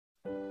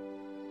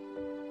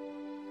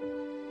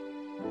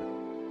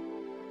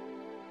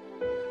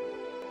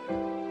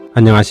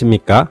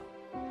안녕하십니까?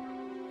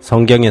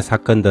 성경의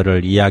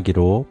사건들을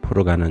이야기로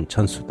풀어가는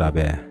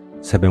천수답의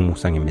새벽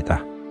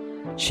묵상입니다.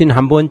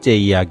 51번째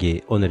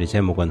이야기, 오늘의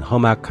제목은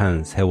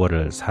험악한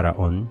세월을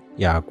살아온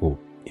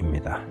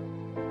야곱입니다.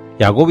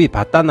 야곱이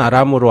바단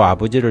아람으로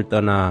아버지를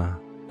떠나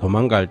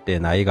도망갈 때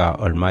나이가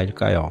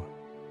얼마일까요?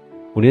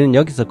 우리는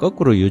여기서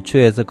거꾸로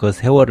유추해서 그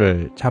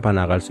세월을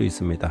잡아나갈 수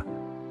있습니다.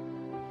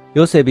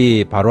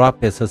 요셉이 바로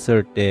앞에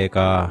섰을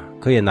때가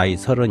그의 나이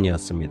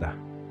 30이었습니다.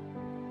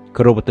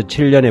 그로부터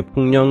 7년의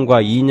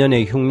풍년과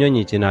 2년의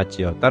흉년이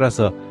지났지요.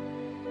 따라서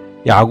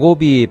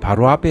야곱이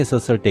바로 앞에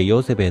섰을 때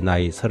요셉의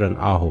나이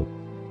 39.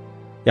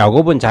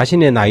 야곱은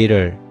자신의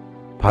나이를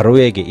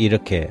바로에게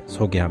이렇게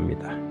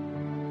소개합니다.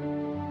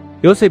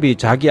 요셉이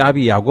자기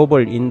아비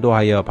야곱을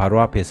인도하여 바로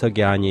앞에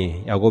서게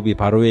하니 야곱이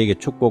바로에게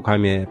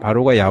축복하매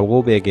바로가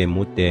야곱에게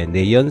묻되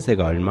내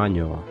연세가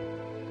얼마뇨?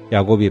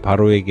 야곱이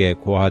바로에게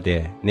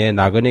고하되 내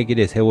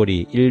나그넷길의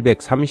세월이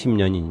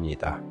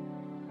 130년이니이다.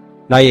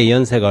 나의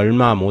연세가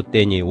얼마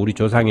못되니 우리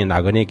조상의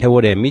나그네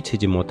개월에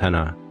미치지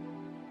못하나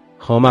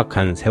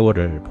험악한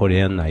세월을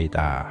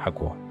보내었나이다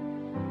하고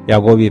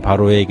야곱이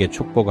바로에게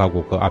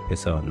축복하고 그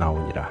앞에서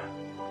나오니라.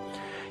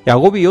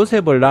 야곱이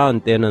요셉을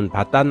낳은 때는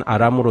바단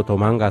아람으로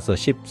도망가서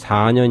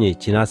 14년이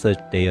지났을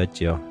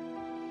때였지요.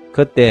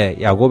 그때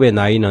야곱의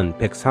나이는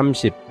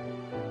 130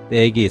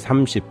 빼기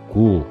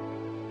 39,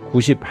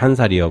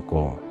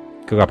 91살이었고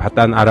그가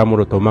바단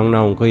아람으로 도망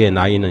나온 그의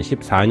나이는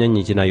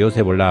 14년이 지나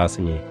요셉을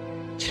낳았으니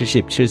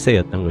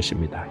 77세였던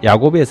것입니다.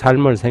 야곱의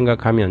삶을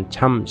생각하면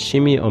참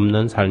쉼이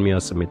없는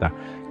삶이었습니다.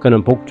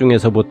 그는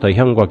복중에서부터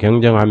형과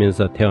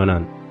경쟁하면서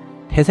태어난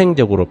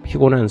태생적으로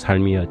피곤한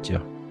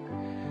삶이었죠.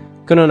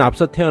 그는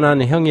앞서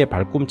태어난 형의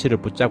발꿈치를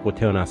붙잡고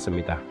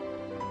태어났습니다.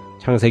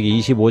 창세기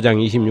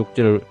 25장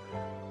 26절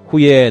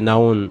후에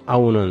나온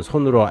아우는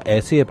손으로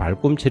에스의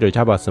발꿈치를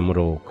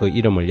잡았으므로 그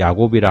이름을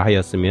야곱이라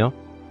하였으며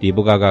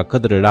리브가가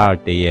그들을 낳을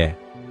때에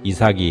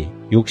이삭이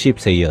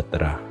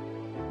 60세였더라.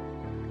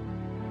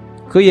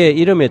 그의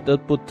이름의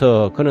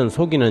뜻부터 그는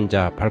속이는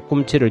자,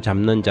 발꿈치를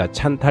잡는 자,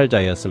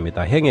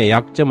 찬탈자였습니다. 형의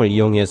약점을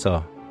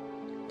이용해서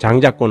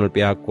장자권을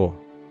빼앗고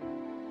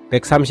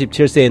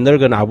 137세의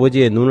늙은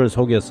아버지의 눈을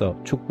속여서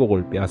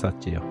축복을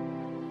빼앗았지요.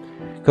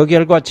 그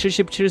결과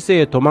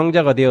 77세의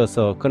도망자가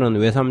되어서 그는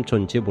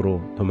외삼촌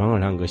집으로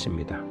도망을 한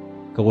것입니다.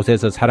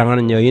 그곳에서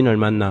사랑하는 여인을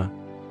만나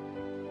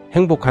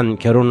행복한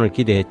결혼을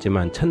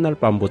기대했지만 첫날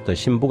밤부터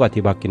신부가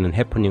뒤바뀌는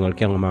해프닝을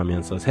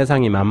경험하면서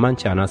세상이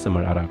만만치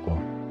않았음을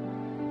알았고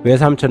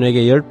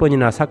외삼촌에게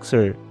 10번이나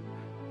삭슬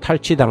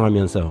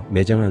탈취당하면서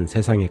매정한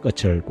세상의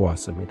끝을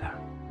보았습니다.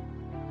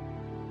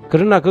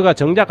 그러나 그가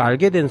정작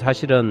알게 된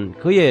사실은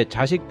그의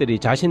자식들이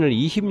자신을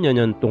 20여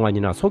년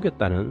동안이나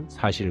속였다는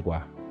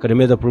사실과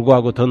그럼에도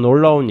불구하고 더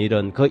놀라운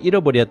일은 그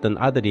잃어버렸던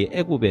아들이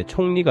애굽의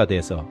총리가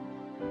돼서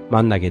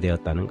만나게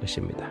되었다는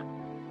것입니다.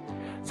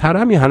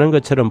 사람이 하는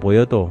것처럼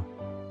보여도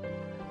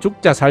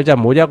죽자 살자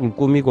모략을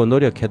꾸미고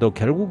노력해도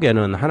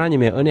결국에는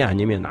하나님의 은혜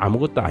아니면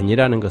아무것도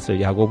아니라는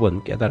것을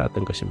야곱은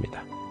깨달았던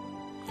것입니다.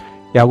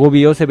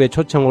 야곱이 요셉의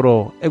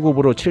초청으로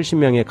애굽으로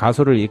 70명의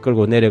가소를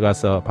이끌고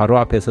내려가서 바로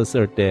앞에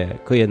섰을 때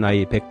그의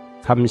나이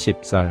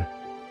 130살.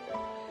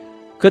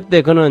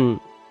 그때 그는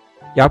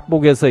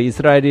약복에서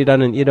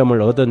이스라엘이라는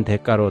이름을 얻은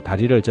대가로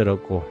다리를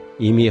절었고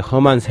이미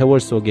험한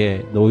세월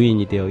속에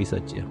노인이 되어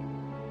있었지요.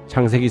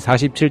 창세기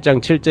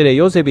 47장 7절에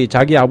요셉이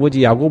자기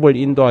아버지 야곱을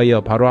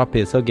인도하여 바로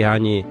앞에 서게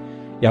하니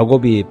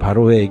야곱이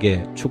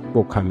바로에게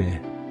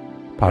축복하매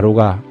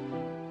바로가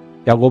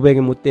야곱에게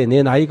묻되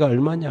내 나이가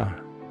얼마냐?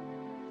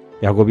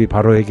 야곱이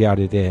바로에게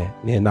아뢰되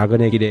내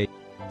나그넷길의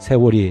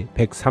세월이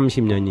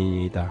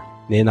 130년이니이다.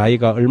 내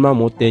나이가 얼마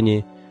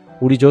못되니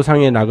우리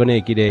조상의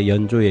나그넷길의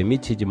연조에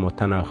미치지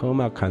못하나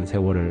험악한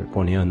세월을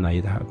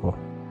보내었나이다 하고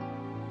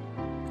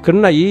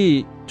그러나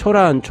이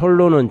초라한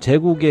촐로는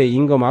제국의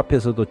임금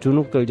앞에서도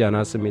주눅들지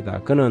않았습니다.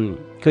 그는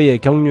그의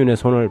경륜의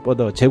손을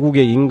뻗어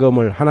제국의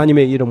임금을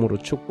하나님의 이름으로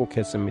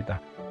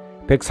축복했습니다.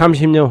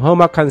 130년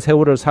험악한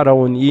세월을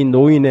살아온 이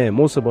노인의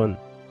모습은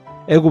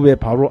애굽의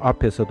바로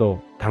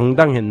앞에서도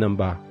당당했는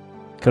바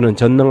그는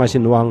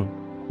전능하신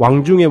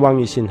왕 중의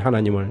왕이신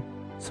하나님을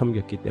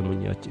섬겼기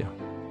때문이었죠.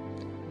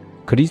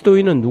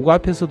 그리스도인은 누구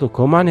앞에서도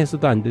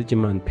거만해서도 안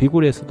되지만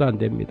비굴해서도 안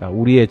됩니다.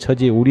 우리의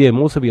처지, 우리의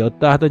모습이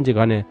어떠하든지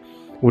간에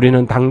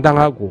우리는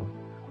당당하고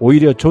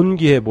오히려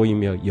존귀해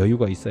보이며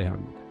여유가 있어야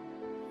합니다.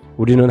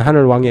 우리는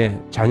하늘왕의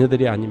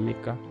자녀들이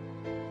아닙니까?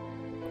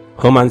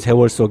 험한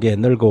세월 속에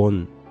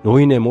늙어온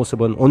노인의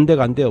모습은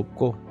온데간데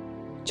없고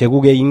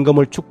제국의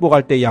임금을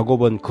축복할 때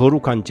야곱은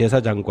거룩한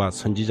제사장과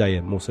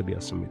선지자의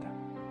모습이었습니다.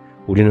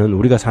 우리는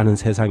우리가 사는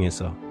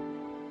세상에서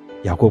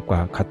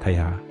야곱과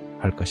같아야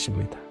할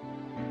것입니다.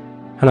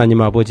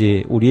 하나님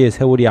아버지, 우리의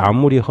세월이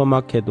아무리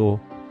험악해도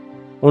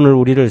오늘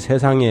우리를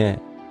세상의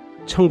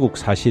천국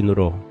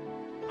사신으로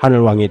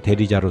하늘왕의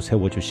대리자로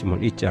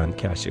세워주심을 잊지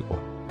않게 하시고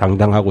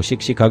당당하고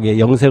씩씩하게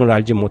영생을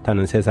알지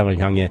못하는 세상을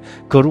향해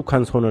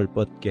거룩한 손을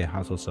뻗게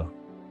하소서.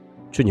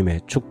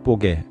 주님의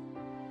축복의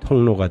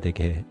통로가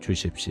되게 해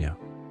주십시오.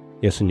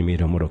 예수님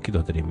이름으로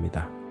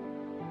기도드립니다.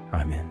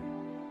 아멘.